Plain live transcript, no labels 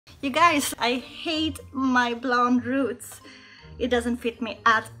You guys, I hate my blonde roots. It doesn't fit me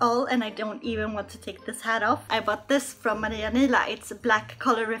at all, and I don't even want to take this hat off. I bought this from Maria Nila. It's a black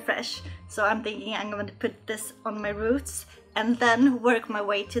color refresh. So I'm thinking I'm going to put this on my roots and then work my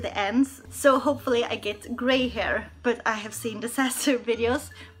way to the ends. So hopefully I get gray hair, but I have seen disaster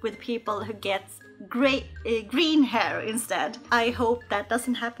videos with people who get green hair instead. I hope that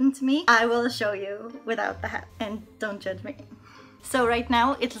doesn't happen to me. I will show you without the hat, and don't judge me. So right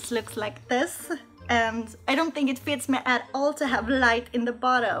now it just looks like this, and I don't think it fits me at all to have light in the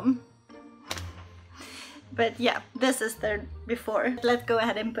bottom. But yeah, this is the before. Let's go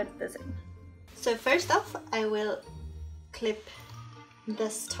ahead and put this in. So first off, I will clip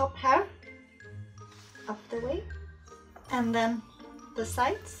this top hair up the way, and then the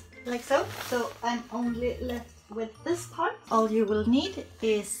sides, like so. So I'm only left with this part. All you will need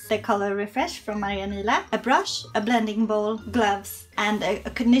is the color refresh from Maria Nila, a brush, a blending bowl, gloves, and a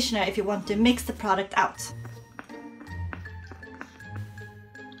conditioner if you want to mix the product out.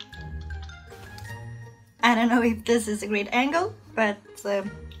 I don't know if this is a great angle, but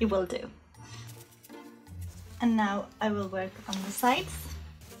it will do. And now I will work on the sides.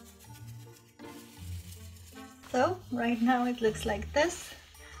 So right now it looks like this,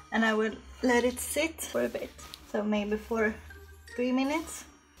 and I will let it sit for a bit. So maybe for 3 minutes.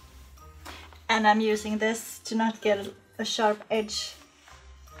 And I'm using this to not get a sharp edge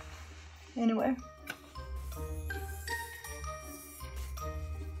anywhere.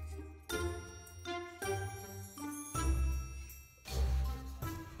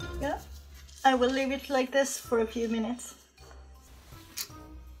 Yeah, I will leave it like this for a few minutes.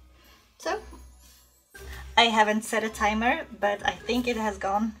 So, I haven't set a timer, but I think it has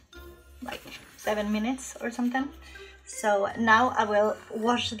gone like 7 minutes or something. So now I will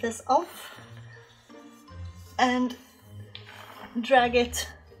wash this off and drag it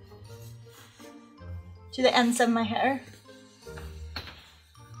to the ends of my hair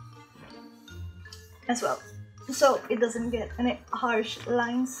as well, so it doesn't get any harsh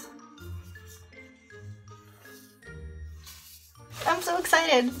lines. I'm so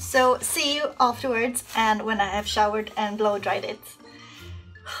excited. So see you afterwards, and when I have showered and blow dried it.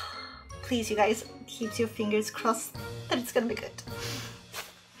 Please, you guys, keep your fingers crossed that it's gonna be good.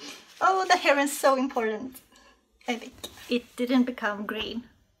 Oh, the hair is so important, I think. It didn't become green,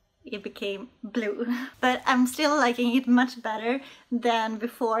 it became blue. But I'm still liking it much better than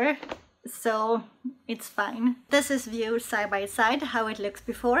before, so it's fine. This is viewed side by side, how it looks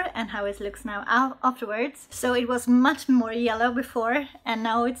before and how it looks now afterwards. So it was much more yellow before, and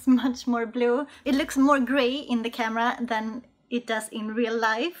now it's much more blue. It looks more gray in the camera than it does in real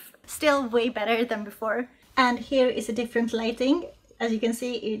life. Still way better than before. And here is a different lighting. As you can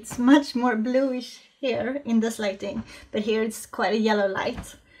see, it's much more bluish here in this lighting, but here it's quite a yellow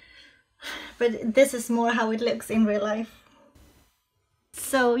light. But this is more how it looks in real life.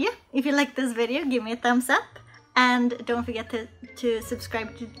 So yeah, if you like this video, give me a thumbs up, and don't forget to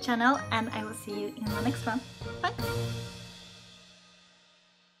subscribe to the channel, and I will see you in the next one. Bye!